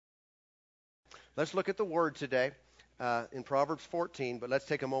Let's look at the Word today in Proverbs 14, but let's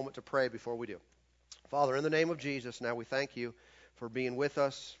take a moment to pray before we do. Father, in the name of Jesus, now we thank you for being with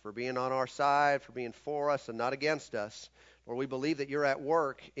us, for being on our side, for being for us and not against us. Lord, we believe that you're at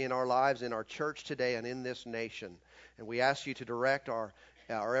work in our lives, in our church today, and in this nation. And we ask you to direct our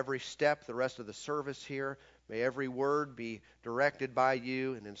every step, the rest of the service here. May every word be directed by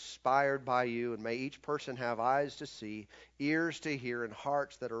you and inspired by you, and may each person have eyes to see, ears to hear, and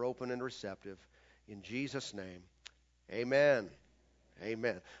hearts that are open and receptive. In Jesus' name, amen.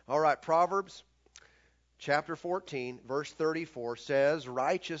 Amen. All right, Proverbs chapter 14, verse 34 says,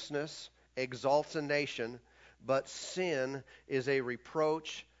 "Righteousness exalts a nation, but sin is a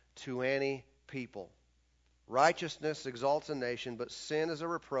reproach to any people." Righteousness exalts a nation, but sin is a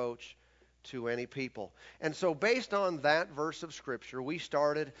reproach to any people. And so based on that verse of Scripture, we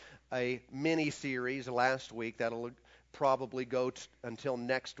started a mini-series last week that'll probably go until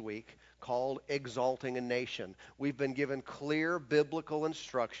next week called Exalting a Nation. We've been given clear biblical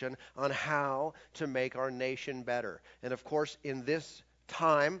instruction on how to make our nation better. And of course, in this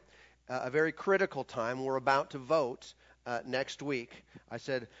time, a very critical time, we're about to vote next week. I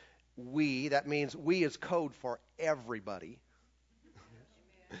said we, that means we is code for everybody.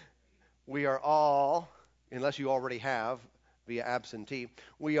 We are all, unless you already have via absentee,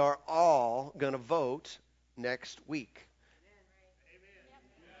 we are all going to vote next week.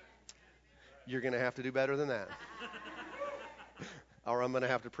 You're going to have to do better than that. Or I'm going to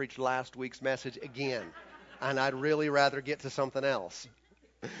have to preach last week's message again. And I'd really rather get to something else.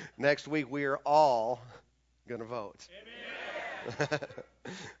 Next week, we are all going to vote.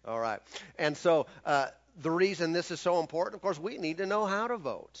 All right. And so the reason this is so important, of course, we need to know how to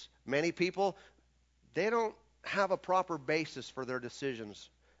vote. Many people, they don't have a proper basis for their decisions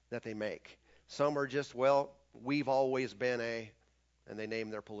that they make. Some are just, well, we've always been and they name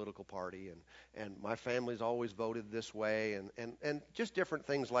their political party, and my family's always voted this way, and just different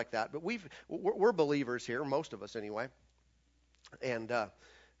things like that. But we're believers here, most of us anyway, and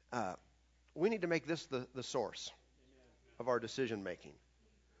we need to make this the source of our decision making.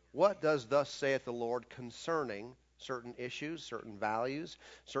 What does thus saith the Lord concerning certain issues, certain values,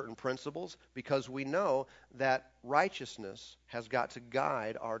 certain principles? Because we know that righteousness has got to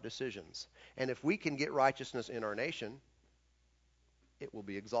guide our decisions. And if we can get righteousness in our nation, it will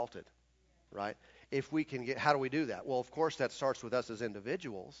be exalted, right? If we can get, how do we do that? Well, of course, that starts with us as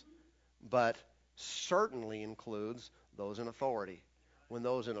individuals, but certainly includes those in authority. When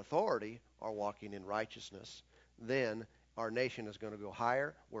those in authority are walking in righteousness, then our nation is going to go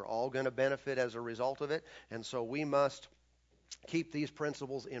higher. We're all going to benefit as a result of it. And so we must keep these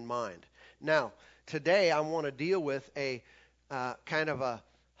principles in mind. Now, today I want to deal with a kind of a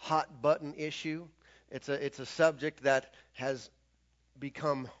hot button issue. It's a subject that has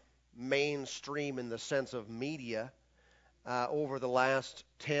become mainstream in the sense of media over the last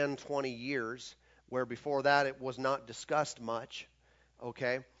 10, 20 years, where before that it was not discussed much,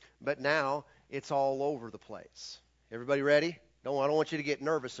 okay? But now it's all over the place. Everybody ready? I don't want you to get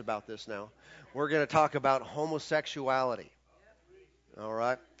nervous about this now. We're going to talk about homosexuality. All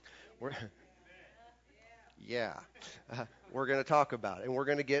right? We're going to talk about it, and we're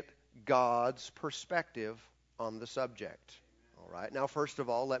going to get God's perspective on the subject. All right? Now, first of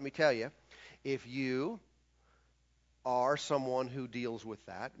all, let me tell you, if you are someone who deals with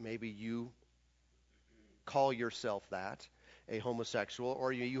that, maybe you call yourself that, a homosexual,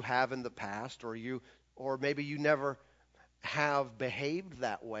 or you have in the past, or maybe you never have behaved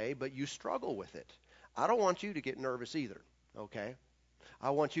that way, but you struggle with it. I don't want you to get nervous either, okay?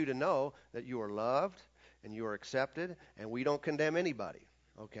 I want you to know that you are loved and you are accepted, and we don't condemn anybody,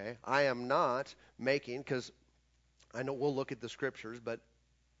 okay? I am not making, because I know we'll look at the scriptures, but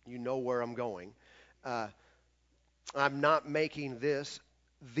you know where I'm going. I'm not making this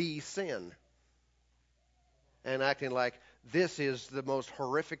the sin and acting like this is the most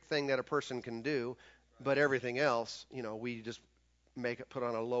horrific thing that a person can do, but everything else, we just make it put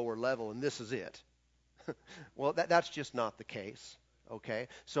on a lower level, and this is it. Well, that's just not the case. Okay,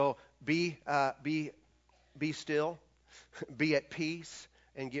 so be still, be at peace,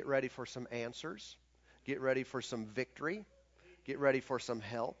 and get ready for some answers. Get ready for some victory. Get ready for some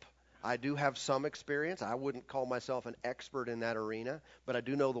help. I do have some experience. I wouldn't call myself an expert in that arena, but I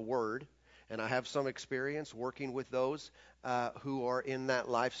do know the Word. And I have some experience working with those who are in that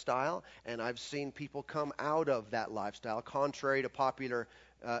lifestyle, and I've seen people come out of that lifestyle, contrary to popular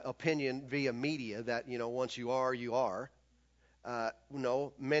opinion via media that, once you are, you are.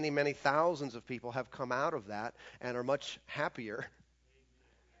 No, many, many thousands of people have come out of that and are much happier,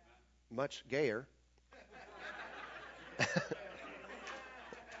 much gayer.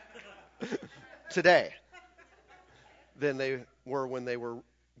 today than they were when they were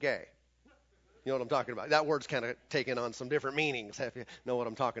gay. You know what I'm talking about? That word's kind of taken on some different meanings, if you know what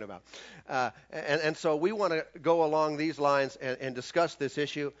I'm talking about. And so we want to go along these lines and discuss this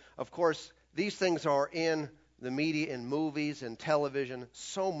issue. Of course, these things are in the media, in movies and television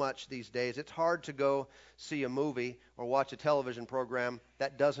so much these days. It's hard to go see a movie or watch a television program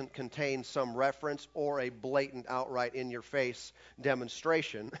that doesn't contain some reference or a blatant, outright, in-your-face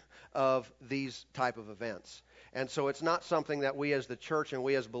demonstration of these type of events. And so it's not something that we as the church and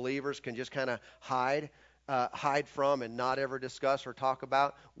we as believers can just kind of hide from and not ever discuss or talk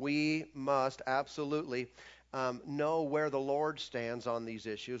about. We must absolutely know where the Lord stands on these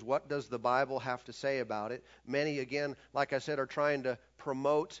issues. What does the Bible have to say about it? Many, again, like I said, are trying to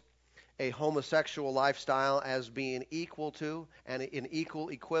promote a homosexual lifestyle as being equal to and an equal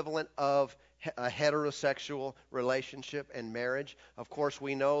equivalent of a heterosexual relationship and marriage. Of course,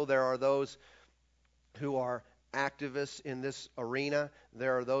 we know there are those who are activists in this arena.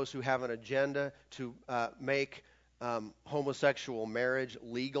 There are those who have an agenda to make homosexual marriage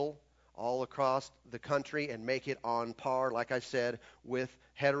legal all across the country and make it on par, like I said, with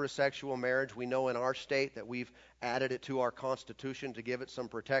heterosexual marriage. We know in our state that we've added it to our Constitution to give it some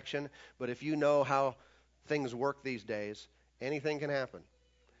protection. But if you know how things work these days, anything can happen.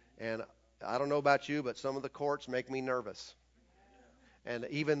 And I don't know about you, but some of the courts make me nervous. And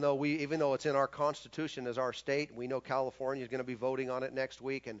even though it's in our Constitution as our state, we know California is going to be voting on it next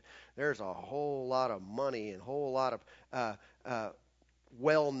week, and there's a whole lot of money and a whole lot of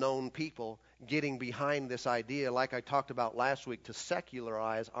well-known people getting behind this idea, like I talked about last week, to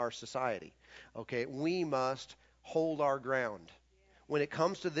secularize our society. Okay, we must hold our ground. When it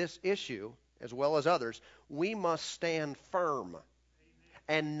comes to this issue, as well as others, we must stand firm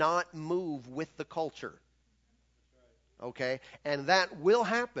and not move with the culture. Okay? And that will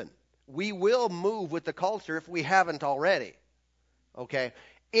happen. We will move with the culture if we haven't already. Okay?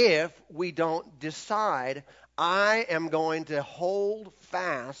 If we don't decide, I am going to hold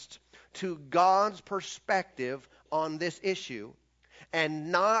fast to God's perspective on this issue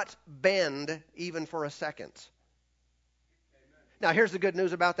and not bend even for a second. Now, here's the good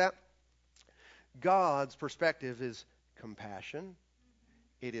news about that. God's perspective is compassion.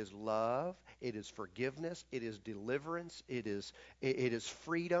 It is love, it is forgiveness, it is deliverance, it is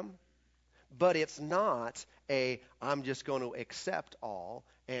freedom. But it's not I'm just going to accept all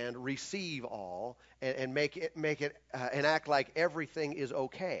and receive all and make it and act like everything is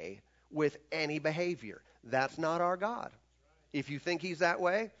okay with any behavior. That's not our God. If you think He's that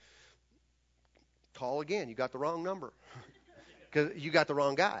way, call again. You got the wrong number because you got the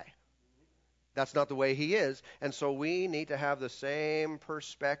wrong guy. That's not the way He is. And so we need to have the same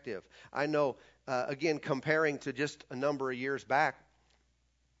perspective. I know, again, comparing to just a number of years back,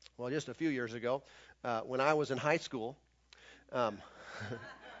 well, just a few years ago, when I was in high school,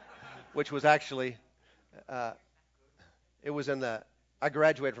 which was actually, I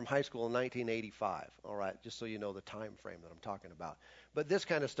graduated from high school in 1985, all right, just so you know the time frame that I'm talking about. But this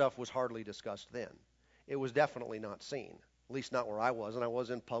kind of stuff was hardly discussed then. It was definitely not seen, at least not where I was, and I was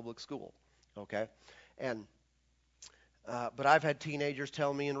in public school. Okay, but I've had teenagers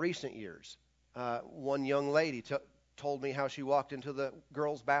tell me in recent years. One young lady told me how she walked into the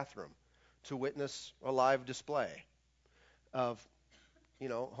girls' bathroom to witness a live display of,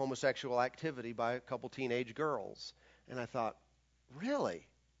 homosexual activity by a couple teenage girls. And I thought, really?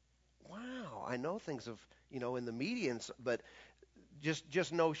 Wow, I know things of, in the media, but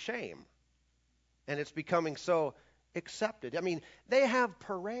just no shame. And it's becoming so accepted. I mean, they have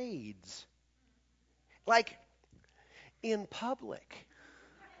parades. Like, in public.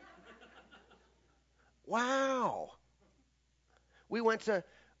 Wow. We went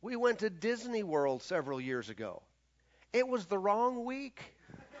to Disney World several years ago. It was the wrong week.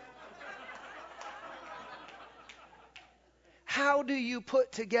 How do you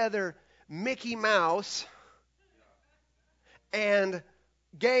put together Mickey Mouse and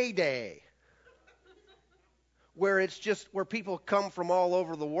Gay Day, where people come from all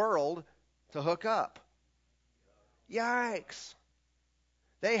over the world to hook up? Yikes.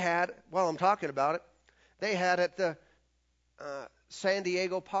 They had, while I'm talking about it, they had at the San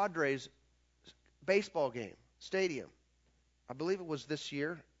Diego Padres baseball game, stadium. I believe it was this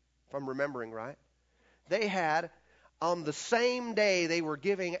year, if I'm remembering right. They had, on the same day they were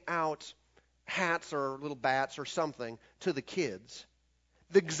giving out hats or little bats or something to the kids,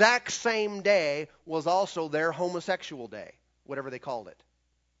 the exact same day was also their homosexual day, whatever they called it.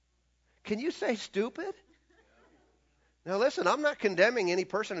 Can you say stupid? Now listen, I'm not condemning any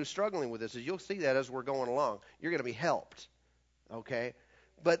person who's struggling with this. As you'll see that as we're going along. You're going to be helped. Okay?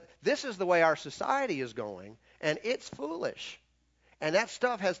 But this is the way our society is going, and it's foolish. And that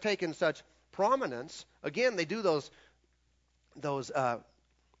stuff has taken such prominence. Again, they do those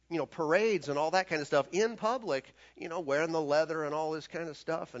parades and all that kind of stuff in public, wearing the leather and all this kind of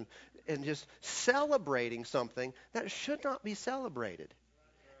stuff, and just celebrating something that should not be celebrated.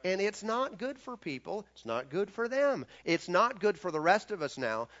 And it's not good for people. It's not good for them. It's not good for the rest of us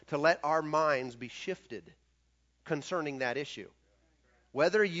now to let our minds be shifted concerning that issue.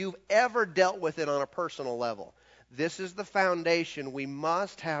 Whether you've ever dealt with it on a personal level, this is the foundation. We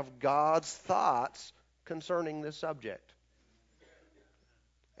must have God's thoughts concerning this subject.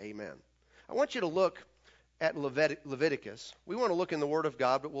 Amen. I want you to look at Leviticus. We want to look in the Word of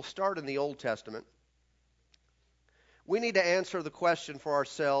God, but we'll start in the Old Testament. We need to answer the question for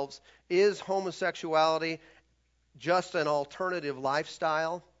ourselves, is homosexuality just an alternative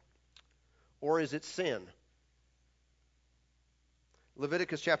lifestyle, or is it sin?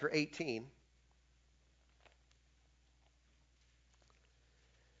 Leviticus chapter 18.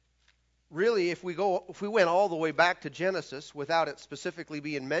 Really, if we went all the way back to Genesis without it specifically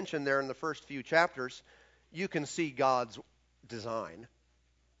being mentioned there in the first few chapters, you can see God's design.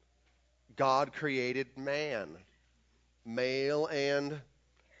 God created man. Male and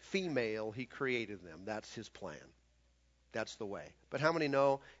female, he created them. That's his plan. That's the way. But how many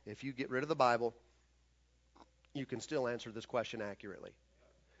know if you get rid of the Bible, you can still answer this question accurately?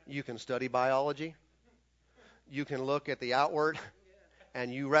 You can study biology. You can look at the outward,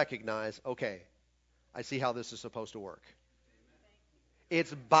 and you recognize, okay, I see how this is supposed to work.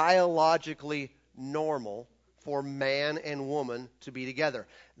 It's biologically normal for man and woman to be together.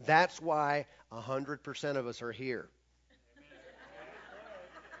 That's why 100% of us are here.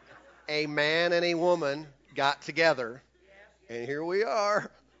 A man and a woman got together, and here we are.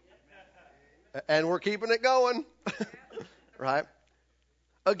 And we're keeping it going. Right?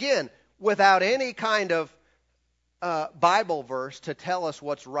 Again, without any kind of Bible verse to tell us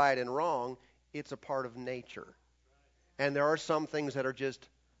what's right and wrong, it's a part of nature. And there are some things that are just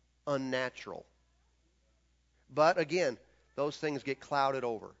unnatural. But again, those things get clouded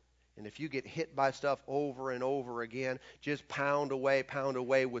over. And if you get hit by stuff over and over again, just pound away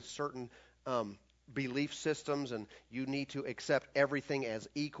with certain belief systems, and you need to accept everything as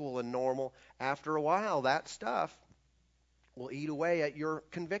equal and normal, after a while, that stuff will eat away at your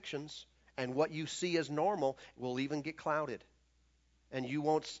convictions. And what you see as normal will even get clouded. And you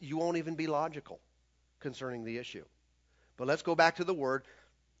won't even be logical concerning the issue. But let's go back to the Word.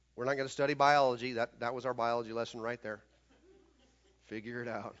 We're not going to study biology. That was our biology lesson right there. Figure it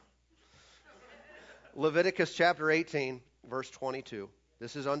out. Leviticus chapter 18, verse 22.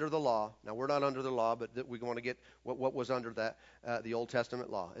 This is under the law. Now, we're not under the law, but we want to get what was under that, the Old Testament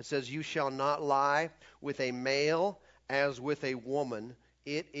law. It says, "You shall not lie with a male as with a woman.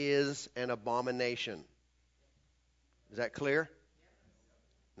 It is an abomination." Is that clear?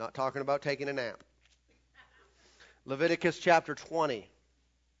 Not talking about taking a nap. Leviticus chapter 20.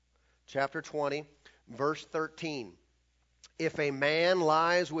 Chapter 20, verse 13. "If a man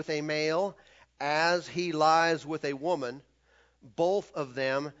lies with a male as he lies with a woman, both of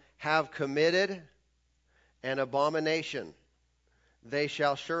them have committed an abomination. They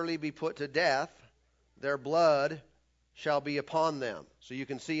shall surely be put to death. Their blood shall be upon them." So you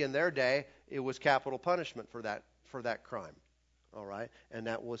can see in their day, it was capital punishment for that crime. All right? And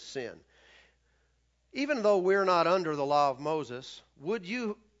that was sin. Even though we're not under the law of Moses, would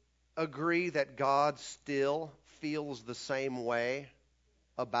you agree that God still feels the same way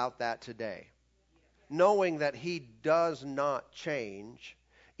about that today? Knowing that he does not change,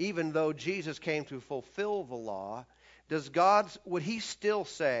 even though Jesus came to fulfill the law, would he still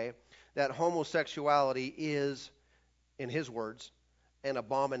say that homosexuality is, in his words, an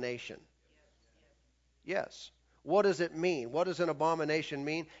abomination? Yes. What does it mean? What does an abomination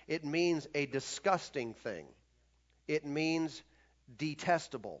mean? It means a disgusting thing. It means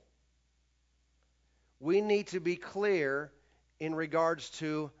detestable. We need to be clear in regards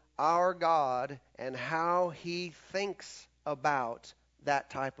to our God and how he thinks about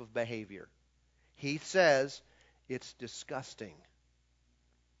that type of behavior. He says it's disgusting.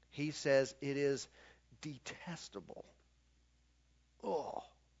 He says it is detestable. Oh.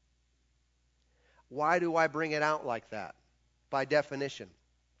 Why do I bring it out like that? By definition,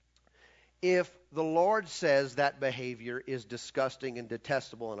 if the Lord says that behavior is disgusting and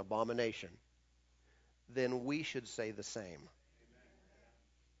detestable and abomination, then we should say the same.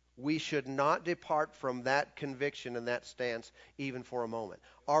 We should not depart from that conviction and that stance even for a moment.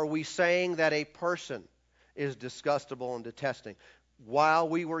 Are we saying that a person is disgustable and detesting? While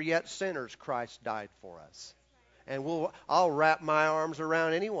we were yet sinners, Christ died for us. And I'll wrap my arms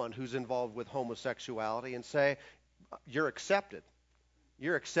around anyone who's involved with homosexuality and say, you're accepted.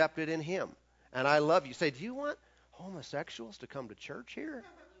 You're accepted in Him. And I love you. Say, do you want homosexuals to come to church here?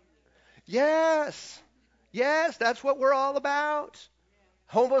 Yes. Yes, that's what we're all about.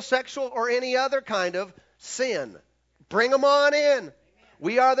 Homosexual or any other kind of sin. Bring them on in.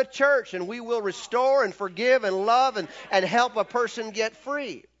 We are the church, and we will restore and forgive and love and help a person get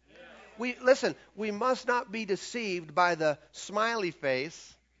free. We must not be deceived by the smiley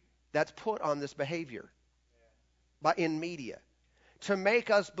face that's put on this behavior in media to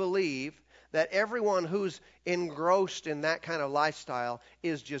make us believe that everyone who's engrossed in that kind of lifestyle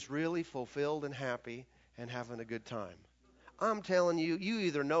is just really fulfilled and happy and having a good time. I'm telling you, you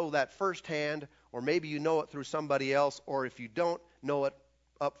either know that firsthand, or maybe you know it through somebody else, or if you don't know it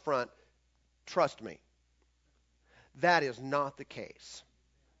up front, trust me, that is not the case.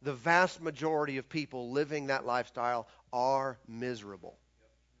 The vast majority of people living that lifestyle are miserable.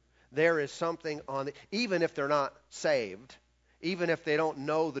 There is something even if they're not saved, even if they don't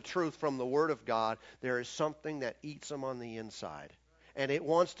know the truth from the Word of God, there is something that eats them on the inside. And it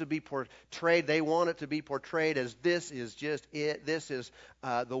wants to be portrayed, they want it to be portrayed as this is just it, this is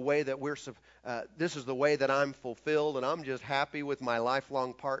the way that this is the way that I'm fulfilled and I'm just happy with my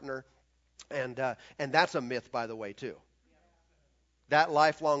lifelong partner. And that's a myth, by the way, too. That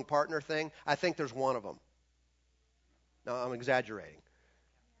lifelong partner thing, I think there's one of them. No, I'm exaggerating.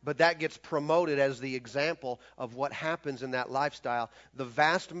 But that gets promoted as the example of what happens in that lifestyle. The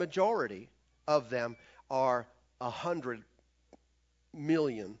vast majority of them are 100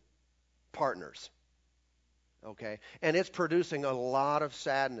 million partners. Okay? And it's producing a lot of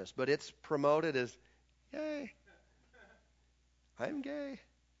sadness, but it's promoted as, yay, I'm gay.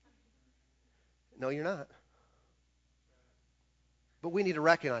 No, you're not. But we need to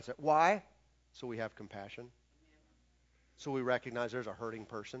recognize it. Why? So we have compassion. So we recognize there's a hurting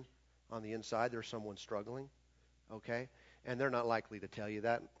person on the inside. There's someone struggling. Okay? And they're not likely to tell you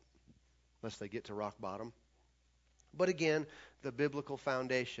that unless they get to rock bottom. But again, the biblical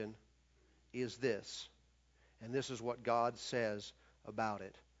foundation is this. And this is what God says about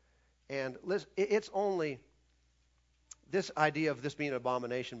it. And it's only this idea of this being an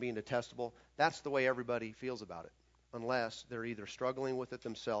abomination, being detestable, that's the way everybody feels about it. Unless they're either struggling with it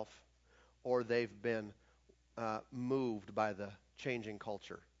themselves or they've been moved by the changing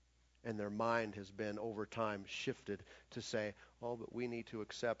culture. And their mind has been, over time, shifted to say, oh, but we need to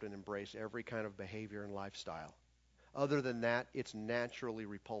accept and embrace every kind of behavior and lifestyle. Other than that, it's naturally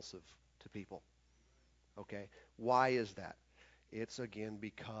repulsive to people. Okay? Why is that? It's, again,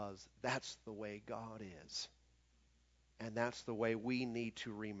 because that's the way God is. And that's the way we need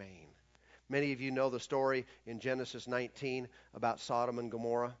to remain. Many of you know the story in Genesis 19 about Sodom and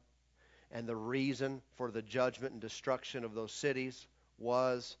Gomorrah. And the reason for the judgment and destruction of those cities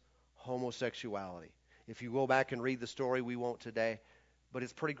was homosexuality. If you go back and read the story, we won't today, but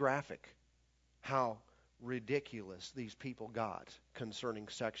it's pretty graphic how ridiculous these people got concerning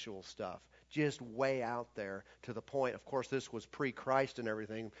sexual stuff. Just way out there to the point, of course, this was pre-Christ and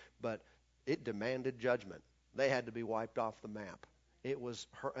everything, but it demanded judgment. They had to be wiped off the map. It was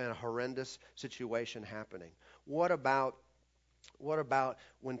a horrendous situation happening. What about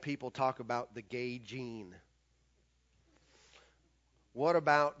when people talk about the gay gene? What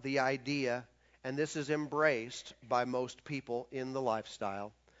about the idea, and this is embraced by most people in the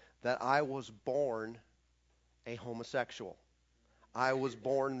lifestyle, that I was born a homosexual. I was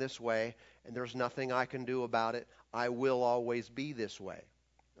born this way, and there's nothing I can do about it. I will always be this way.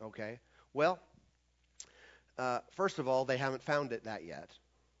 Okay? Well, first of all, they haven't found that yet.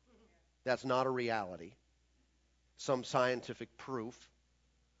 That's not a reality. Some scientific proof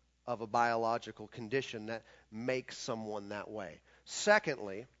of a biological condition that makes someone that way.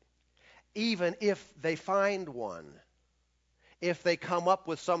 Secondly, even if they find one, if they come up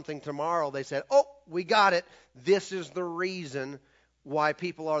with something tomorrow, they said, oh, we got it. This is the reason why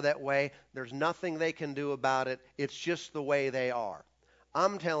people are that way. There's nothing they can do about it. It's just the way they are.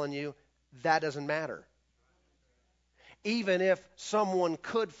 I'm telling you, that doesn't matter. Even if someone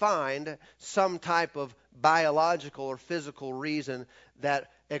could find some type of biological or physical reason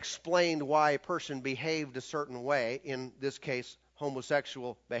that explained why a person behaved a certain way, in this case,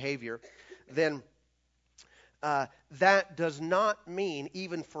 homosexual behavior, then that does not mean,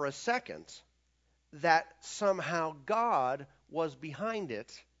 even for a second, that somehow God was behind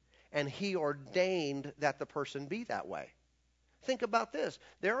it and He ordained that the person be that way. Think about this.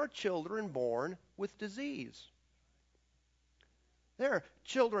 There are children born with disease. There are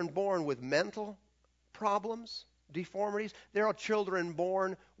children born with mental problems, deformities. There are children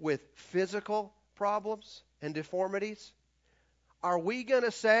born with physical problems, and deformities? Are we going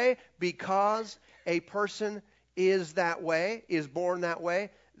to say because a person is that way, is born that way,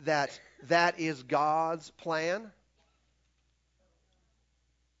 that that is God's plan?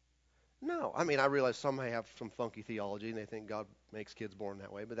 No. I mean, I realize some may have some funky theology and they think God makes kids born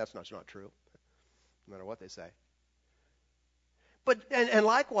that way, but that's not true, no matter what they say. But and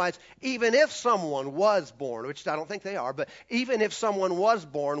likewise, even if someone was born, which I don't think they are, but even if someone was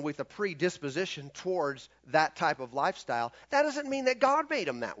born with a predisposition towards that type of lifestyle, that doesn't mean that God made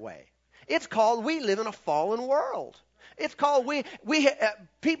them that way. It's called we live in a fallen world. It's called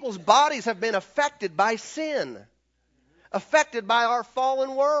people's bodies have been affected by sin, affected by our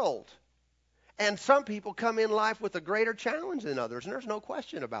fallen world. And some people come in life with a greater challenge than others, and there's no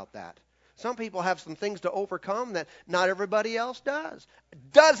question about that. Some people have some things to overcome that not everybody else does.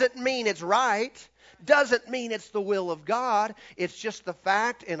 Doesn't mean it's right. Doesn't mean it's the will of God. It's just the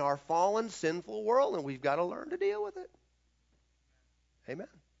fact in our fallen, sinful world, and we've got to learn to deal with it. Amen.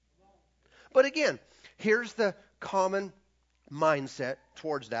 But again, here's the common mindset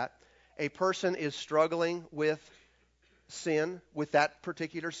towards that. A person is struggling with sin, with that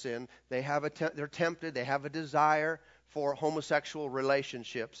particular sin. They're tempted. They have a desire for homosexual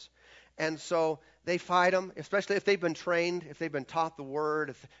relationships. And so they fight them, especially if they've been trained, if they've been taught the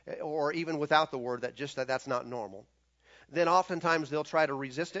word, or even without the word, that's not normal. Then oftentimes they'll try to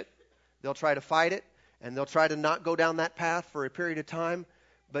resist it, they'll try to fight it, and they'll try to not go down that path for a period of time.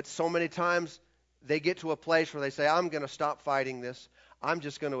 But so many times they get to a place where they say, I'm going to stop fighting this. I'm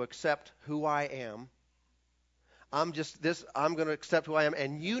just going to accept who I am. I'm going to accept who I am,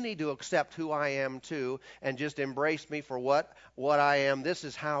 and you need to accept who I am too, and just embrace me for what I am. This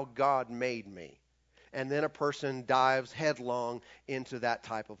is how God made me. And then a person dives headlong into that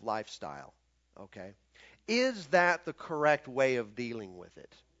type of lifestyle. Okay? Is that the correct way of dealing with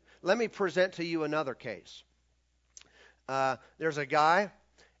it? Let me present to you another case. There's a guy,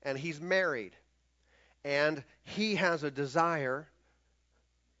 and he's married, and he has a desire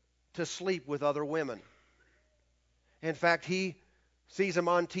to sleep with other women. In fact, he sees them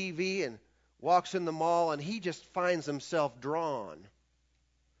on TV and walks in the mall, and he just finds himself drawn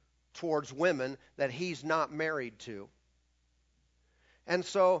towards women that he's not married to. And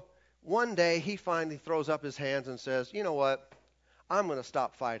so one day he finally throws up his hands and says, you know what? I'm going to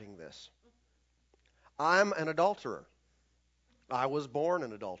stop fighting this. I'm an adulterer. I was born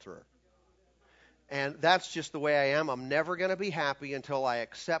an adulterer. And that's just the way I am. I'm never going to be happy until I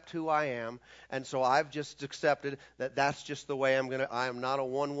accept who I am. And so I've just accepted that that's just the way I am not a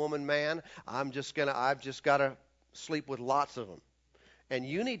one-woman man. I've just got to sleep with lots of them. And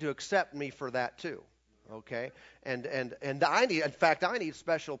you need to accept me for that too. Okay? And I need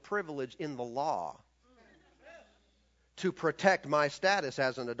special privilege in the law to protect my status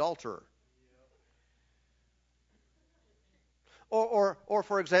as an adulterer. Or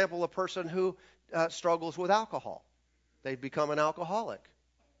for example, a person who struggles with alcohol. They've become an alcoholic.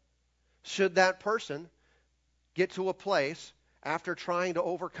 Should that person get to a place after trying to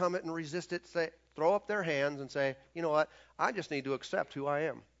overcome it and resist it, throw up their hands and say, you know what, I just need to accept who I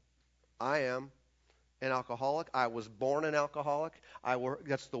am. I am an alcoholic. I was born an alcoholic.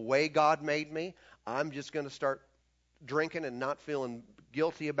 That's the way God made me. I'm just going to start drinking and not feeling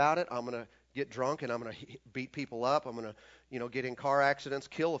guilty about it. I'm going to get drunk and I'm going to beat people up. I'm going to, get in car accidents,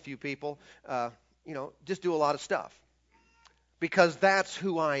 kill a few people, just do a lot of stuff. Because that's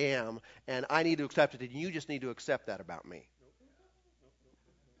who I am, and I need to accept it, and you just need to accept that about me.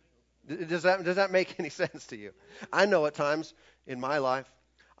 Does that make any sense to you? I know at times in my life,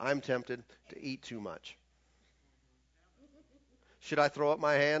 I'm tempted to eat too much. Should I throw up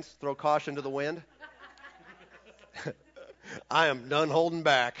my hands, throw caution to the wind? I am done holding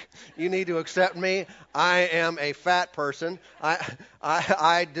back. You need to accept me. I am a fat person.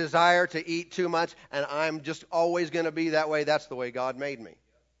 I desire to eat too much, and I'm just always going to be that way. That's the way God made me.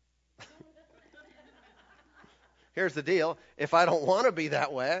 Here's the deal. If I don't want to be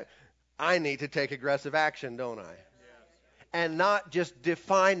that way, I need to take aggressive action, don't I? And not just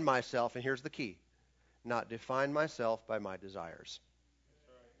define myself, and here's the key, not define myself by my desires.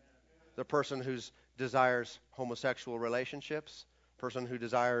 The person who desires homosexual relationships, person who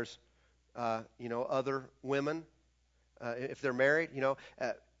desires, other women, if they're married,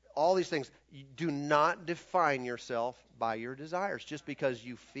 all these things. You do not define yourself by your desires. Just because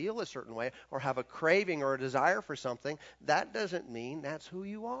you feel a certain way or have a craving or a desire for something, that doesn't mean that's who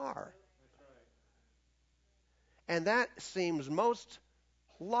you are. And that seems most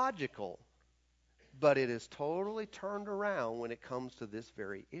logical, but it is totally turned around when it comes to this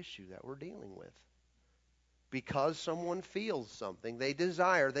very issue that we're dealing with. Because someone feels something, they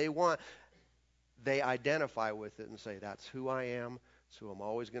desire, they want, they identify with it and say, that's who I am, it's who I'm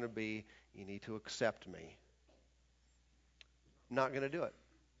always going to be, you need to accept me. Not going to do it.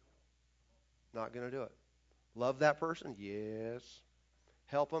 Not going to do it. Love that person? Yes.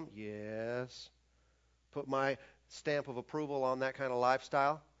 Help them? Yes. Put my stamp of approval on that kind of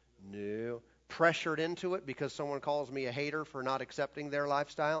lifestyle? No. Pressured into it because someone calls me a hater for not accepting their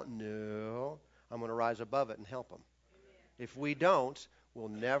lifestyle? No. I'm going to rise above it and help them. If we don't, we'll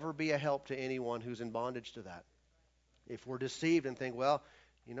never be a help to anyone who's in bondage to that. If we're deceived and think, well,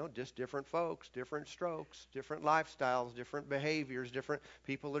 just different folks, different strokes, different lifestyles, different behaviors, different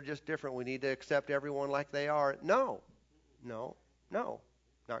people are just different. We need to accept everyone like they are. No. Not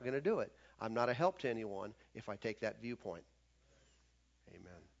going to do it. I'm not a help to anyone if I take that viewpoint.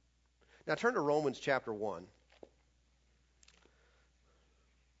 Amen. Now turn to Romans chapter 1.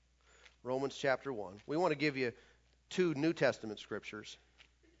 Romans chapter 1. We want to give you 2 New Testament scriptures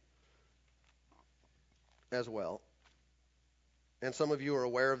as well. And some of you are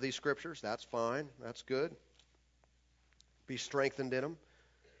aware of these scriptures. That's fine. That's good. Be strengthened in them.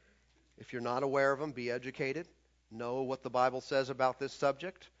 If you're not aware of them, be educated. Know what the Bible says about this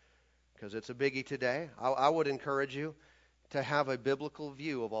subject, because it's a biggie today. I would encourage you to have a biblical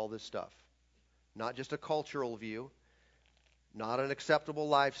view of all this stuff. Not just a cultural view, not an acceptable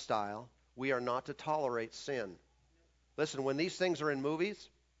lifestyle. We are not to tolerate sin. Listen, when these things are in movies,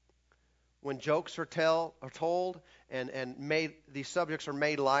 when jokes are told and these subjects are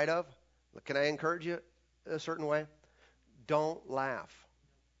made light of, can I encourage you a certain way? Don't laugh.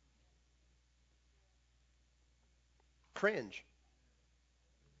 Cringe.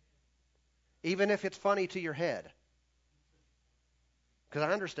 Even if it's funny to your head. Because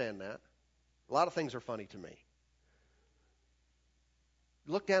I understand that. A lot of things are funny to me.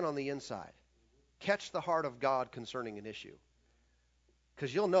 Look down on the inside. Catch the heart of God concerning an issue.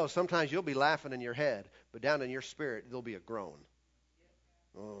 Because you'll know sometimes you'll be laughing in your head, but down in your spirit there'll be a groan.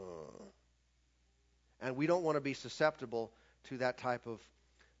 And we don't want to be susceptible to that type of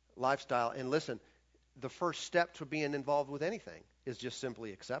lifestyle. And listen, the first step to being involved with anything is just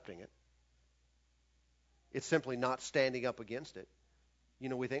simply accepting it. It's simply not standing up against it.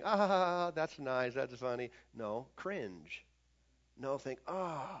 We think, that's nice, that's funny. No, cringe. No, think,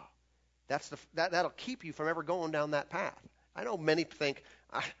 that'll keep you from ever going down that path. I know many think,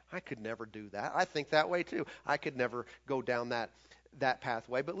 I could never do that. I think that way too. I could never go down that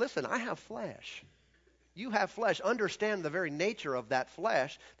pathway. But listen, I have flesh. You have flesh. Understand the very nature of that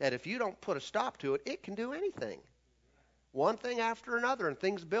flesh, that if you don't put a stop to it, it can do anything. One thing after another, and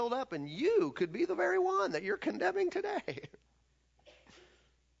things build up, and you could be the very one that you're condemning today.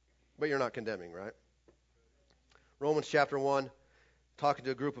 But you're not condemning, right? Romans chapter 1, talking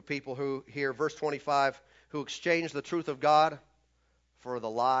to a group of people who, here, verse 25, who exchanged the truth of God for the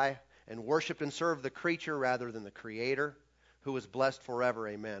lie and worshiped and served the creature rather than the Creator, who is blessed forever.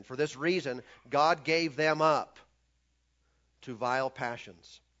 Amen. For this reason, God gave them up to vile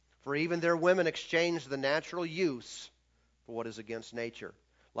passions. For even their women exchanged the natural use for what is against nature.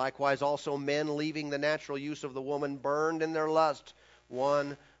 Likewise also men, leaving the natural use of the woman, burned in their lust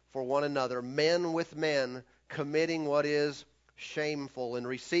one for one another, men with men, committing what is shameful, and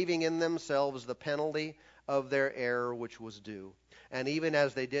receiving in themselves the penalty of their error which was due. And even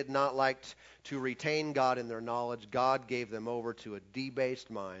as they did not like to retain God in their knowledge, God gave them over to a debased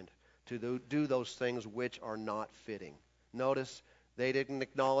mind to do those things which are not fitting. Notice, they didn't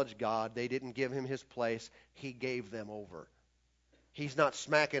acknowledge God. They didn't give him his place. He gave them over. He's not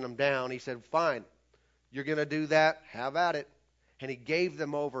smacking them down. He said, fine, you're going to do that? Have at it. And he gave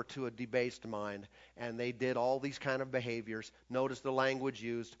them over to a debased mind. And they did all these kind of behaviors. Notice the language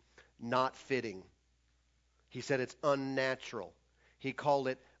used, not fitting. He said it's unnatural. He called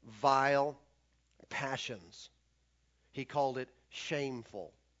it vile passions. He called it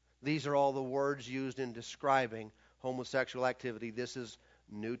shameful. These are all the words used in describing homosexual activity. This is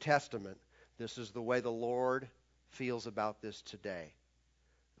New Testament. This is the way the Lord feels about this today.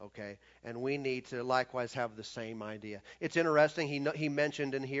 Okay? And we need to likewise have the same idea. It's interesting, he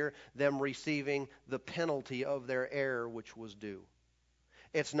mentioned in here them receiving the penalty of their error which was due.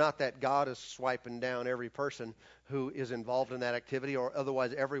 It's not that God is swiping down every person who is involved in that activity, or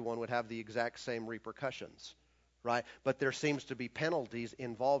otherwise everyone would have the exact same repercussions, right? But there seems to be penalties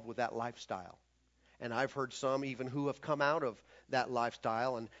involved with that lifestyle. And I've heard some even who have come out of that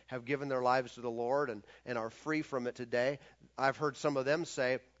lifestyle and have given their lives to the Lord and are free from it today. I've heard some of them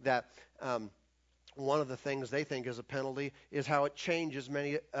say that one of the things they think is a penalty is how it changes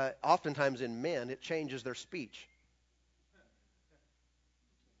oftentimes in men, it changes their speech.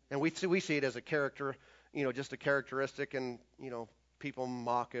 And we see it as a character, just a characteristic, and, people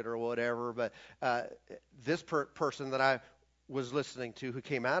mock it or whatever. But this person that I was listening to who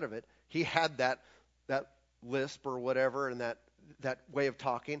came out of it, he had that lisp or whatever and that way of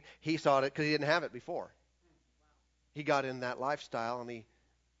talking. He saw it because he didn't have it before. He got in that lifestyle, and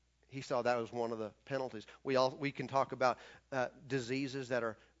he saw that as one of the penalties. We can talk about diseases that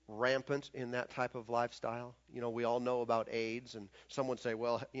are rampant in that type of lifestyle. We all know about AIDS, and some would say,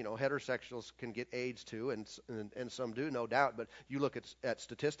 well, heterosexuals can get AIDS too, and some do, no doubt. But you look at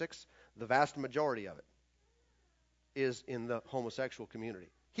statistics, the vast majority of it is in the homosexual community.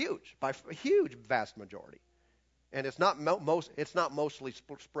 Huge vast majority. And it's not mostly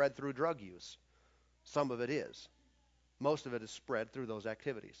spread through drug use. Some of it is. Most of it is spread through those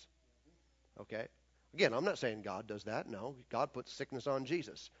activities. Okay? Again, I'm not saying God does that. No, God puts sickness on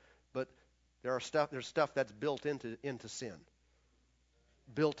Jesus. But there's stuff that's built into sin.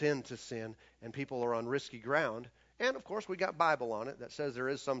 Built into sin, and people are on risky ground. And, of course, we got Bible on it that says there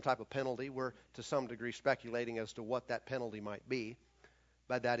is some type of penalty. We're, to some degree, speculating as to what that penalty might be.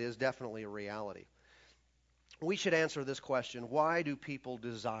 But that is definitely a reality. We should answer this question: why do people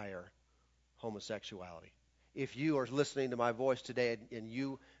desire homosexuality? If you are listening to my voice today and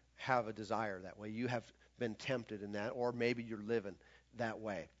you have a desire that way, you have been tempted in that, or maybe you're living that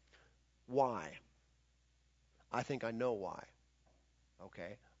way. Why? I think I know why.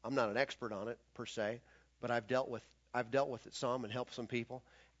 Okay? I'm not an expert on it per se, but I've dealt with it some and helped some people,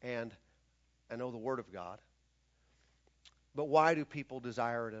 and I know the Word of God. But why do people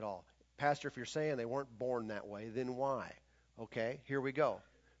desire it at all? Pastor, if you're saying they weren't born that way, then why? Okay, here we go.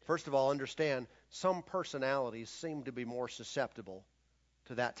 First of all, understand some personalities seem to be more susceptible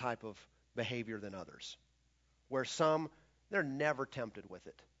to that type of behavior than others. Where some, they're never tempted with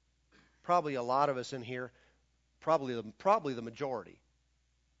it. Probably a lot of us in here, probably the majority.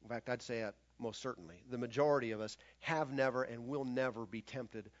 In fact, I'd say that most certainly. The majority of us have never and will never be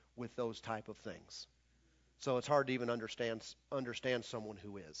tempted with those type of things. So it's hard to even understand someone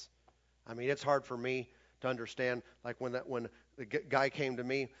who is. I mean, it's hard for me to understand, like when the guy came to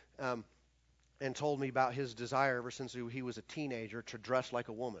me and told me about his desire ever since he was a teenager to dress like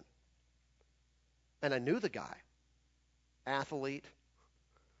a woman. And I knew the guy. Athlete,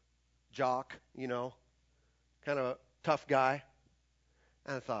 jock, kind of a tough guy.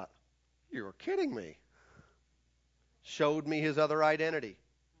 And I thought, you were kidding me. Showed me his other identity.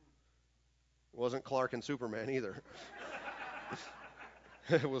 Wasn't Clark and Superman either.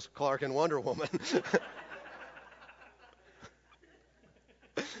 It was Clark and Wonder Woman.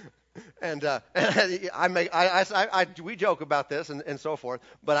 And we joke about this and so forth,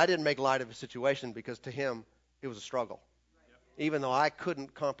 but I didn't make light of the situation because to him it was a struggle. Even though I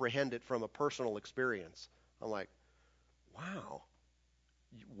couldn't comprehend it from a personal experience. I'm like, wow,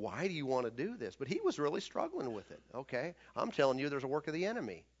 why do you want to do this? But he was really struggling with it. Okay, I'm telling you, there's a work of the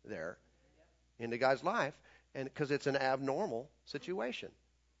enemy there in the guy's life, and because it's an abnormal situation.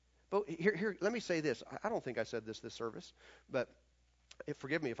 But here, let me say this. I don't think I said this service, but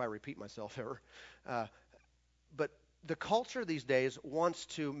forgive me if I repeat myself ever. But the culture these days wants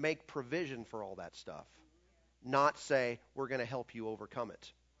to make provision for all that stuff, not say, we're going to help you overcome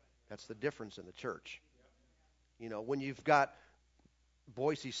it. That's the difference in the church. When you've got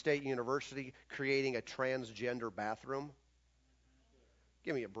Boise State University creating a transgender bathroom,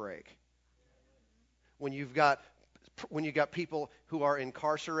 give me a break. When you've got people who are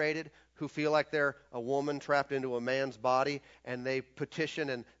incarcerated who feel like they're a woman trapped into a man's body, and they petition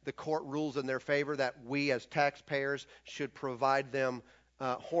and the court rules in their favor that we as taxpayers should provide them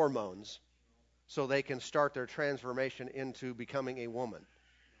hormones so they can start their transformation into becoming a woman.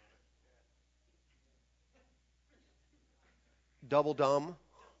 Double dumb.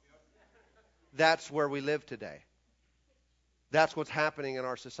 That's where we live today. That's what's happening in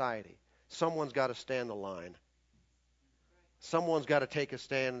our society. Someone's got to stand the line. Someone's got to take a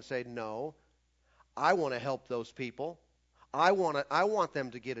stand and say, no, I want to help those people. I want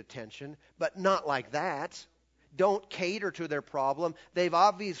them to get attention, but not like that. Don't cater to their problem. They've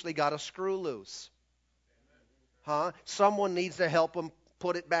obviously got a screw loose. Someone needs to help them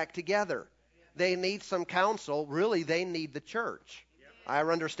put it back together. They need some counsel. Really, they need the church. I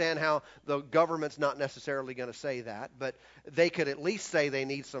understand how the government's not necessarily going to say that, but they could at least say they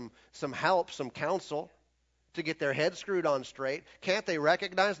need some help, some counsel to get their head screwed on straight. Can't they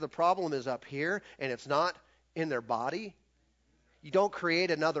recognize the problem is up here and it's not in their body? You don't create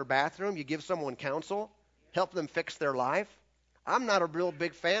another bathroom. You give someone counsel, help them fix their life. I'm not a real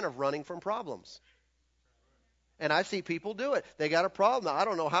big fan of running from problems. And I see people do it. They got a problem. I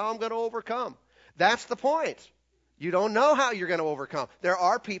don't know how I'm going to overcome. That's the point. You don't know how you're going to overcome. There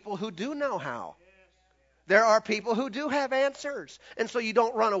are people who do know how. There are people who do have answers. And so you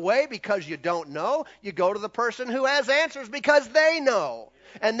don't run away because you don't know. You go to the person who has answers because they know.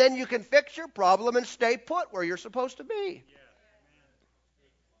 And then you can fix your problem and stay put where you're supposed to be.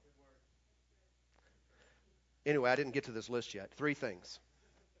 Anyway, I didn't get to this list yet. 3 things.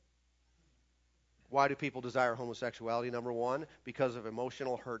 Why do people desire homosexuality? Number 1, because of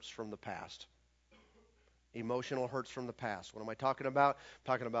emotional hurts from the past. Emotional hurts from the past. What am I talking about?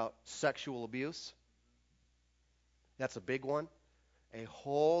 I'm talking about sexual abuse. That's a big one. A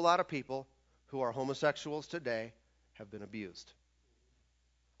whole lot of people who are homosexuals today have been abused.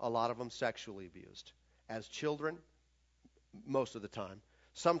 A lot of them sexually abused. As children, most of the time.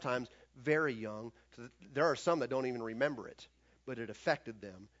 Sometimes very young. There are some that don't even remember it. But it affected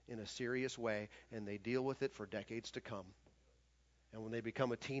them in a serious way, and they deal with it for decades to come. And when they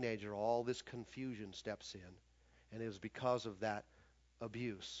become a teenager, all this confusion steps in. And it was because of that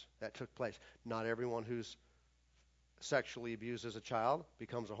abuse that took place. Not everyone who's sexually abused as a child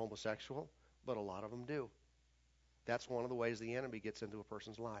becomes a homosexual, but a lot of them do. That's one of the ways the enemy gets into a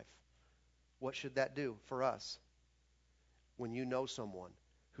person's life. What should that do for us? When you know someone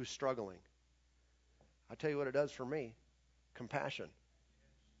who's struggling, I'll tell you what it does for me. Compassion.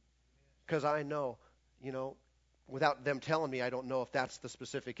 Because I know, without them telling me, I don't know if that's the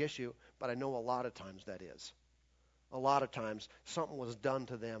specific issue, but I know a lot of times that is. A lot of times something was done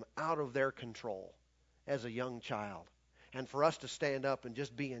to them out of their control as a young child. And for us to stand up and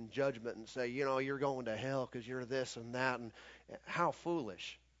just be in judgment and say, you're going to hell because you're this and that, and how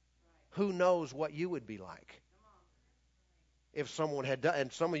foolish. Who knows what you would be like if someone had done,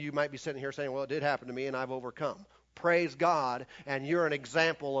 and some of you might be sitting here saying, well, it did happen to me and I've overcome. Praise God, and you're an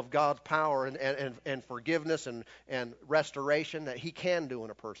example of God's power and forgiveness and restoration that He can do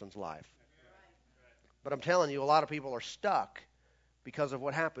in a person's life. But I'm telling you, a lot of people are stuck because of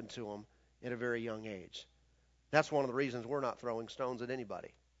what happened to them at a very young age. That's one of the reasons we're not throwing stones at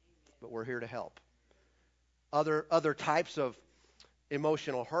anybody, but we're here to help. Other types of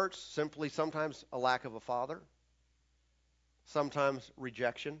emotional hurts, simply sometimes a lack of a father, sometimes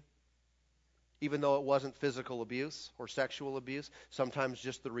rejection. Even though it wasn't physical abuse or sexual abuse, sometimes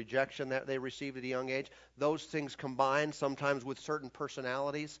just the rejection that they received at a young age. Those things combined, sometimes with certain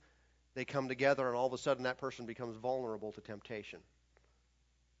personalities, they come together and all of a sudden that person becomes vulnerable to temptation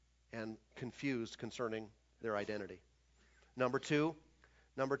and confused concerning their identity. Number two,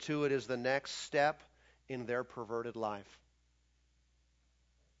 it is the next step in their perverted life.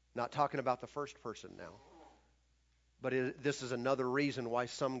 Not talking about the first person now. But this is another reason why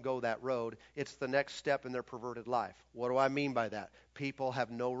some go that road. It's the next step in their perverted life. What do I mean by that? People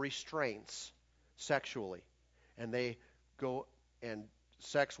have no restraints sexually. And they go and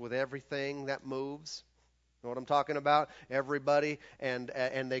sex with everything that moves. You know what I'm talking about? Everybody. And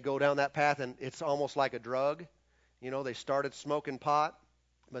they go down that path, and it's almost like a drug. They started smoking pot,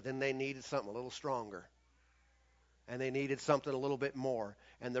 but then they needed something a little stronger. And they needed something a little bit more.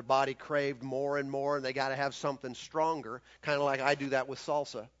 And their body craved more and more, and they got to have something stronger, kind of like I do that with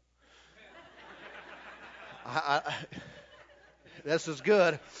salsa. This is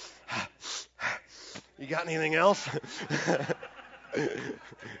good. You got anything else?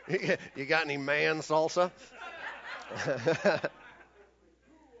 You got any man salsa?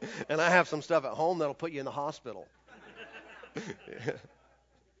 And I have some stuff at home that'll put you in the hospital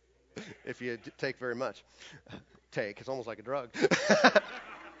if you take very much. It's almost like a drug.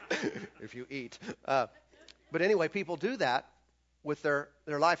 If you eat. But anyway, people do that with their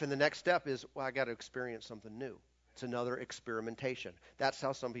life, and the next step is, well, I got to experience something new. It's another experimentation. That's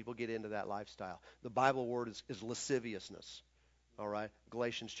how some people get into that lifestyle. The Bible word is lasciviousness. All right?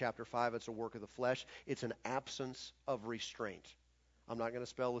 Galatians chapter 5, it's a work of the flesh. It's an absence of restraint. I'm not going to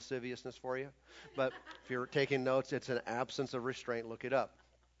spell lasciviousness for you, but if you're taking notes, it's an absence of restraint. Look it up.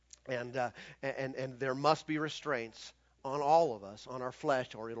 And there must be restraints on all of us, on our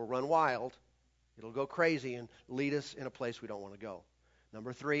flesh, or it'll run wild. It'll go crazy and lead us in a place we don't want to go.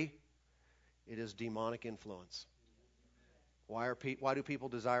 Number 3, it is demonic influence. Why do people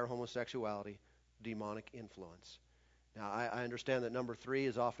desire homosexuality? Demonic influence. Now, I understand that number 3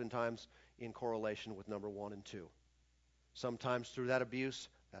 is oftentimes in correlation with number 1 and 2. Sometimes through that abuse,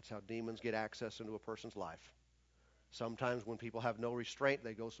 that's how demons get access into a person's life. Sometimes when people have no restraint,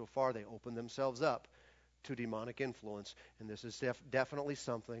 they go so far they open themselves up to demonic influence. And this is definitely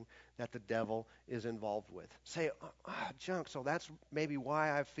something that the devil is involved with. Say, junk, so that's maybe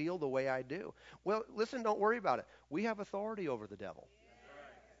why I feel the way I do. Well, listen, don't worry about it. We have authority over the devil.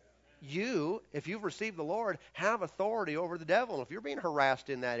 You, if you've received the Lord, have authority over the devil. And if you're being harassed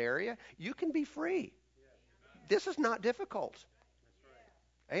in that area, you can be free. This is not difficult.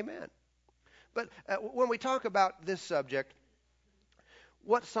 Amen. But when we talk about this subject,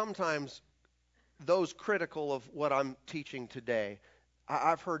 what sometimes those critical of what I'm teaching today,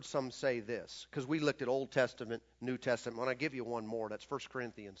 I've heard some say this, because we looked at Old Testament, New Testament. When I give you one more, that's 1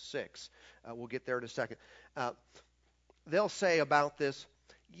 Corinthians 6. We'll get there in a second. They'll say about this,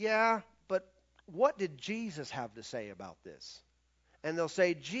 yeah, but what did Jesus have to say about this? And they'll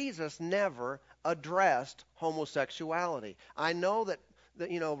say Jesus never addressed homosexuality. I know that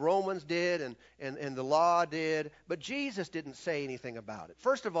Romans did and the law did, but Jesus didn't say anything about it.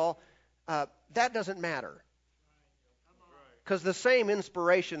 First of all, that doesn't matter. Because the same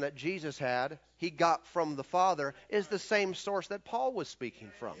inspiration that Jesus had, he got from the Father, is the same source that Paul was speaking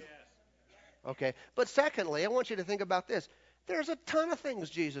from. Okay. But secondly, I want you to think about this. There's a ton of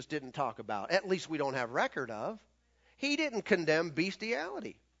things Jesus didn't talk about, at least we don't have record of. He didn't condemn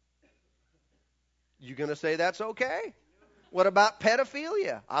bestiality. You going to say that's okay? What about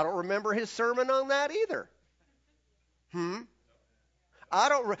pedophilia? I don't remember his sermon on that either.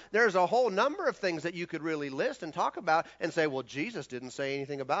 There's a whole number of things that you could really list and talk about and say, well, Jesus didn't say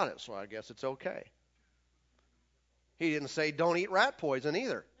anything about it, so I guess it's okay. He didn't say don't eat rat poison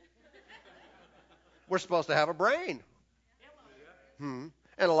either. We're supposed to have a brain. And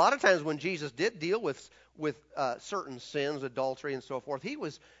a lot of times when Jesus did deal with certain sins, adultery and so forth, he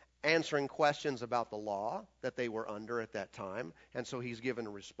was answering questions about the law that they were under at that time, and so he's given a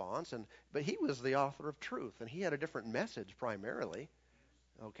response. But he was the author of truth, and he had a different message primarily.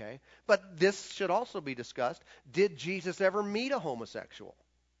 Okay, but this should also be discussed. Did Jesus ever meet a homosexual?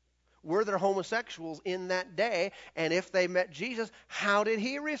 Were there homosexuals in that day? And if they met Jesus, how did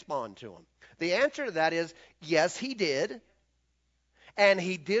he respond to them? The answer to that is yes, he did. And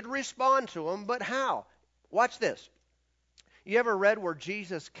he did respond to them, but how? Watch this. You ever read where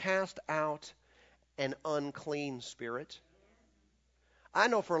Jesus cast out an unclean spirit? I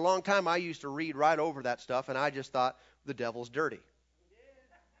know for a long time I used to read right over that stuff, and I just thought the devil's dirty.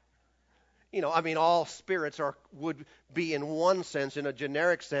 All spirits would be in one sense, in a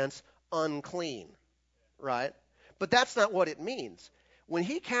generic sense, unclean, right? But that's not what it means. When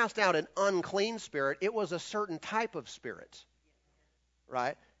he cast out an unclean spirit, it was a certain type of spirit,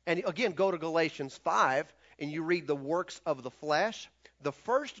 right? And again, go to Galatians 5, and you read the works of the flesh. The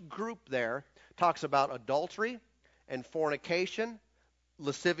first group there talks about adultery and fornication,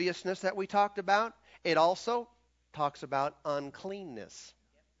 lasciviousness that we talked about. It also talks about uncleanness.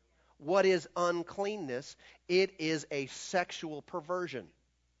 What is uncleanness? It is a sexual perversion.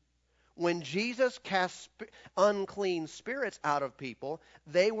 When Jesus cast unclean spirits out of people,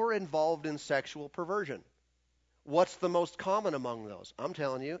 they were involved in sexual perversion. What's the most common among those? I'm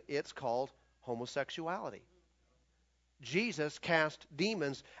telling you, it's called homosexuality. Jesus cast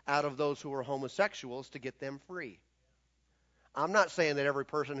demons out of those who were homosexuals to get them free. I'm not saying that every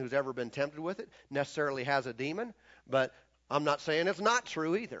person who's ever been tempted with it necessarily has a demon, but I'm not saying it's not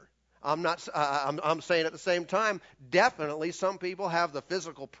true either. I'm saying at the same time, definitely some people have the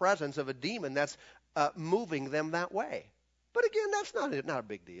physical presence of a demon that's moving them that way. But again, that's not a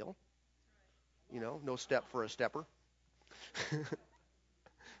big deal. No step for a stepper.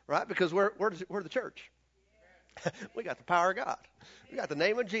 Right? Because we're the church. We got the power of God. We got the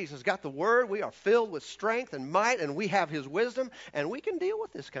name of Jesus. Got the Word. We are filled with strength and might, and we have His wisdom, and we can deal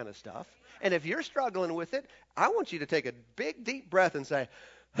with this kind of stuff. And if you're struggling with it, I want you to take a big, deep breath and say,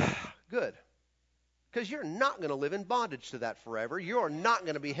 good. Because you're not going to live in bondage to that forever. You're not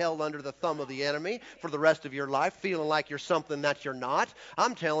going to be held under the thumb of the enemy for the rest of your life, feeling like you're something that you're not.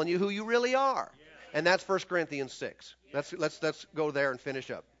 I'm telling you who you really are. And that's 1 Corinthians 6. Let's go there and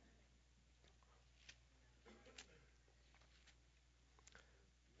finish up.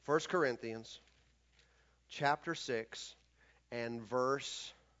 1 Corinthians chapter 6 and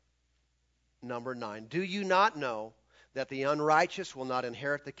verse number 9. Do you not know that the unrighteous will not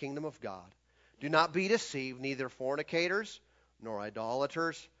inherit the kingdom of God? Do not be deceived, neither fornicators, nor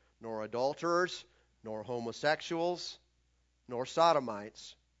idolaters, nor adulterers, nor homosexuals, nor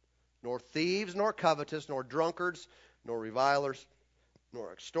sodomites, nor thieves, nor covetous, nor drunkards, nor revilers,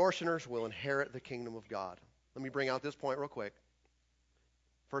 nor extortioners will inherit the kingdom of God. Let me bring out this point real quick.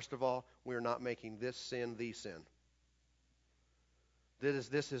 First of all, we are not making this sin the sin.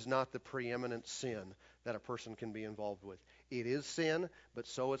 This is not the preeminent sin that a person can be involved with. It is sin, but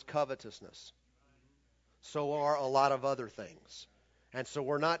so is covetousness. So are a lot of other things. And so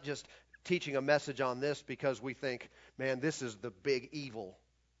we're not just teaching a message on this because we think, man, this is the big evil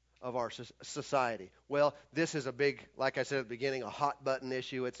of our society. Well, this is a big, like I said at the beginning, a hot button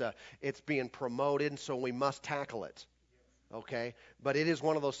issue. It's being promoted, so we must tackle it. Okay? But it is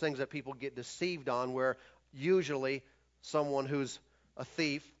one of those things that people get deceived on, where usually someone who's a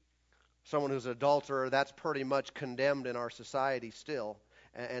thief Someone who's an adulterer, that's pretty much condemned in our society still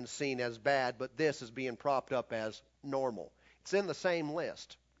and seen as bad, but this is being propped up as normal. It's in the same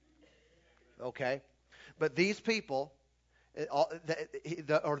list. Okay? But these people,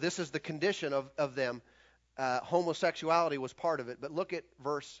 or this is the condition of them. Homosexuality was part of it. But look at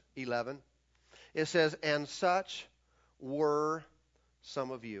verse 11. It says, and such were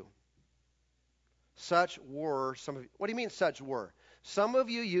some of you. Such were some of you. What do you mean such were? Some of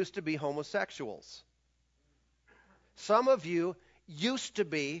you used to be homosexuals. Some of you used to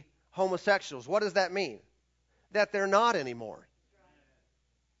be homosexuals. What does that mean? That they're not anymore.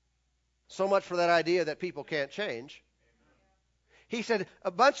 So much for that idea that people can't change. He said,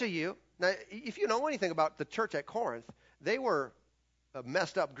 a bunch of you, now if you know anything about the church at Corinth, they were a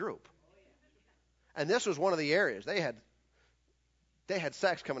messed up group. And this was one of the areas. They had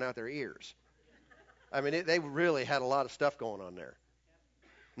sex coming out their ears. I mean, they really had a lot of stuff going on there.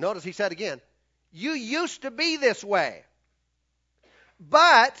 Notice he said again, you used to be this way,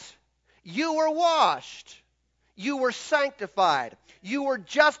 but you were washed. You were sanctified. You were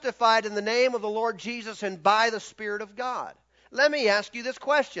justified in the name of the Lord Jesus and by the Spirit of God. Let me ask you this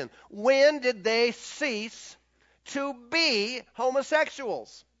question. When did they cease to be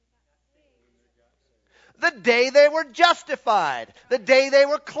homosexuals? The day they were justified. The day they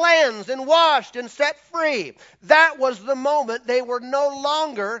were cleansed and washed and set free. That was the moment they were no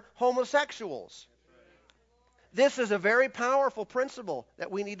longer homosexuals. This is a very powerful principle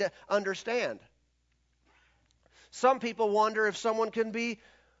that we need to understand. Some people wonder if someone can be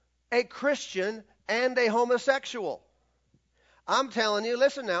a Christian and a homosexual. I'm telling you,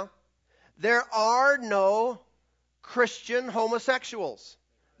 listen now, there are no Christian homosexuals.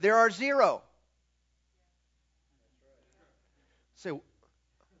 There are zero. Say,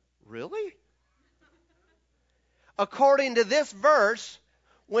 really? According to this verse,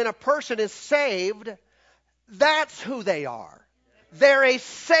 when a person is saved, that's who they are. They're a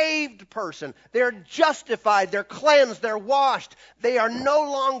saved person. They're justified. They're cleansed. They're washed. They are no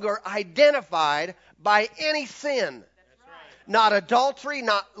longer identified by any sin. Not adultery,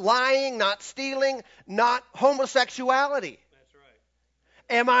 not lying, not stealing, not homosexuality.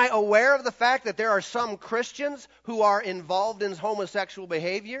 Am I aware of the fact that there are some Christians who are involved in homosexual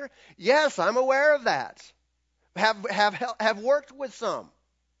behavior? Yes, I'm aware of that. Have worked with some.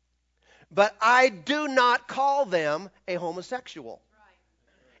 But I do not call them a homosexual.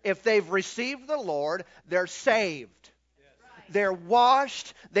 If they've received the Lord, they're saved. They're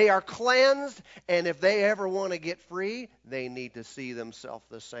washed, they are cleansed, and if they ever want to get free, they need to see themselves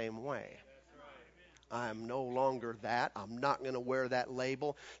the same way. I'm no longer that. I'm not going to wear that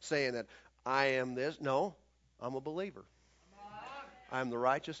label saying that I am this. No, I'm a believer. I'm the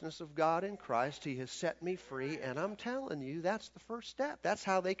righteousness of God in Christ. He has set me free, and I'm telling you, that's the first step. That's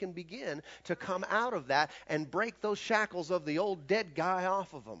how they can begin to come out of that and break those shackles of the old dead guy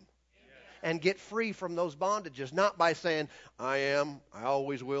off of them. And get free from those bondages. Not by saying, I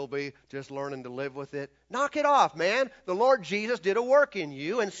always will be, just learning to live with it. Knock it off, man. The Lord Jesus did a work in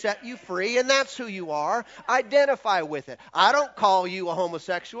you and set you free, and that's who you are. Identify with it. I don't call you a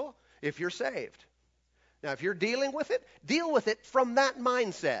homosexual if you're saved. Now, if you're dealing with it, deal with it from that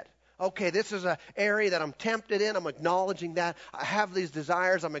mindset. Okay, this is an area that I'm tempted in. I'm acknowledging that. I have these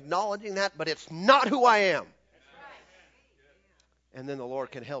desires. I'm acknowledging that, but it's not who I am. And then the Lord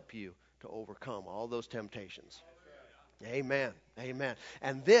can help you to overcome all those temptations. Amen. Amen.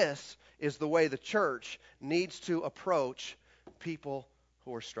 And this is the way the church needs to approach people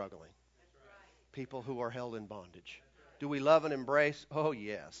who are struggling. People who are held in bondage. Do we love and embrace? Oh,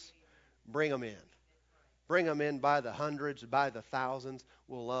 yes. Bring them in. Bring them in by the hundreds, by the thousands.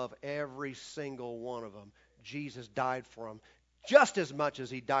 We'll love every single one of them. Jesus died for them just as much as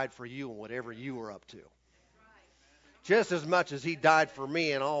he died for you and whatever you were up to. Just as much as he died for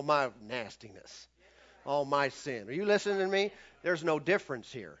me and all my nastiness, all my sin. Are you listening to me? There's no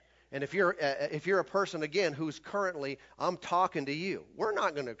difference here. And if you're a person, again, who's currently, I'm talking to you. We're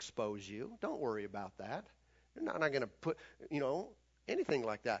not going to expose you. Don't worry about that. We're not going to put, anything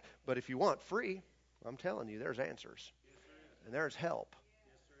like that. But if you want free, I'm telling you, there's answers. And there's help.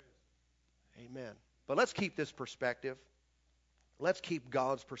 Amen. But let's keep this perspective. Let's keep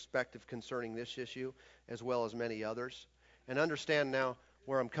God's perspective concerning this issue as well as many others. And understand now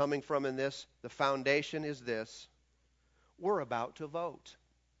where I'm coming from in this. The foundation is this. We're about to vote.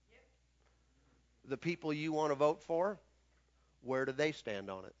 The people you want to vote for, where do they stand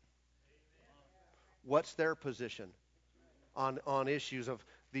on it? What's their position on issues of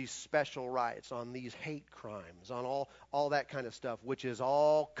these special rights, on these hate crimes, on all that kind of stuff, which is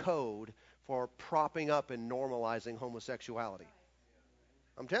all code for propping up and normalizing homosexuality?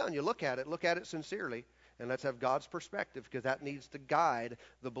 I'm telling you, look at it sincerely, and let's have God's perspective, because that needs to guide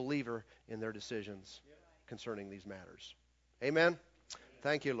the believer in their decisions concerning these matters. Amen?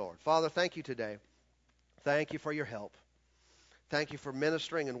 Thank you, Lord. Father, thank you today. Thank you for your help. Thank you for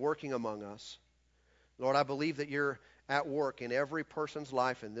ministering and working among us. Lord, I believe that you're at work in every person's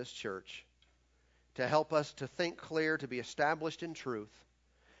life in this church to help us to think clear, to be established in truth,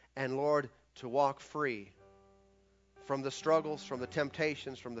 and, Lord, to walk free from the struggles, from the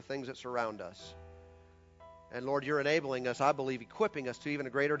temptations, from the things that surround us. And, Lord, you're enabling us, I believe, equipping us to even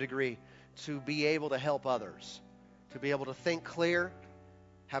a greater degree to be able to help others, to be able to think clear,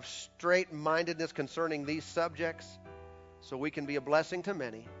 have straight-mindedness concerning these subjects, so we can be a blessing to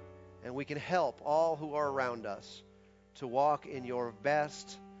many, and we can help all who are around us to walk in your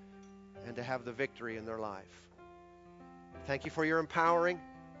best and to have the victory in their life. Thank you for your empowering,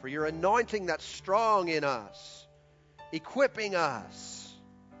 for your anointing that's strong in us, equipping us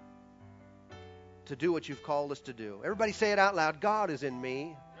to do what you've called us to do. Everybody say it out loud. God is in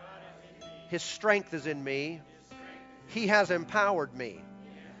me. His strength is in me. He has empowered me.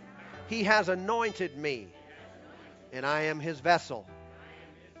 He has anointed me. And I am His vessel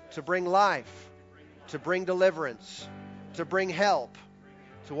to bring life, to bring deliverance, to bring help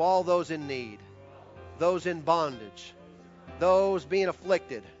to all those in need, those in bondage, those being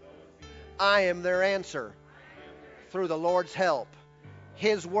afflicted. I am their answer through the Lord's help,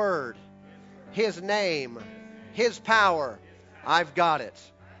 His word, His name, His power. I've got it.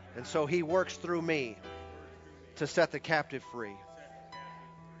 And so He works through me to set the captive free.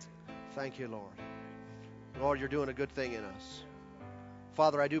 Thank you, Lord. Lord, you're doing a good thing in us.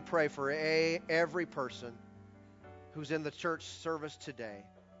 Father, I do pray for every person who's in the church service today.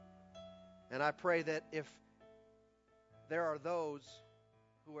 And I pray that if there are those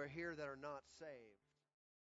who are here that are not saved,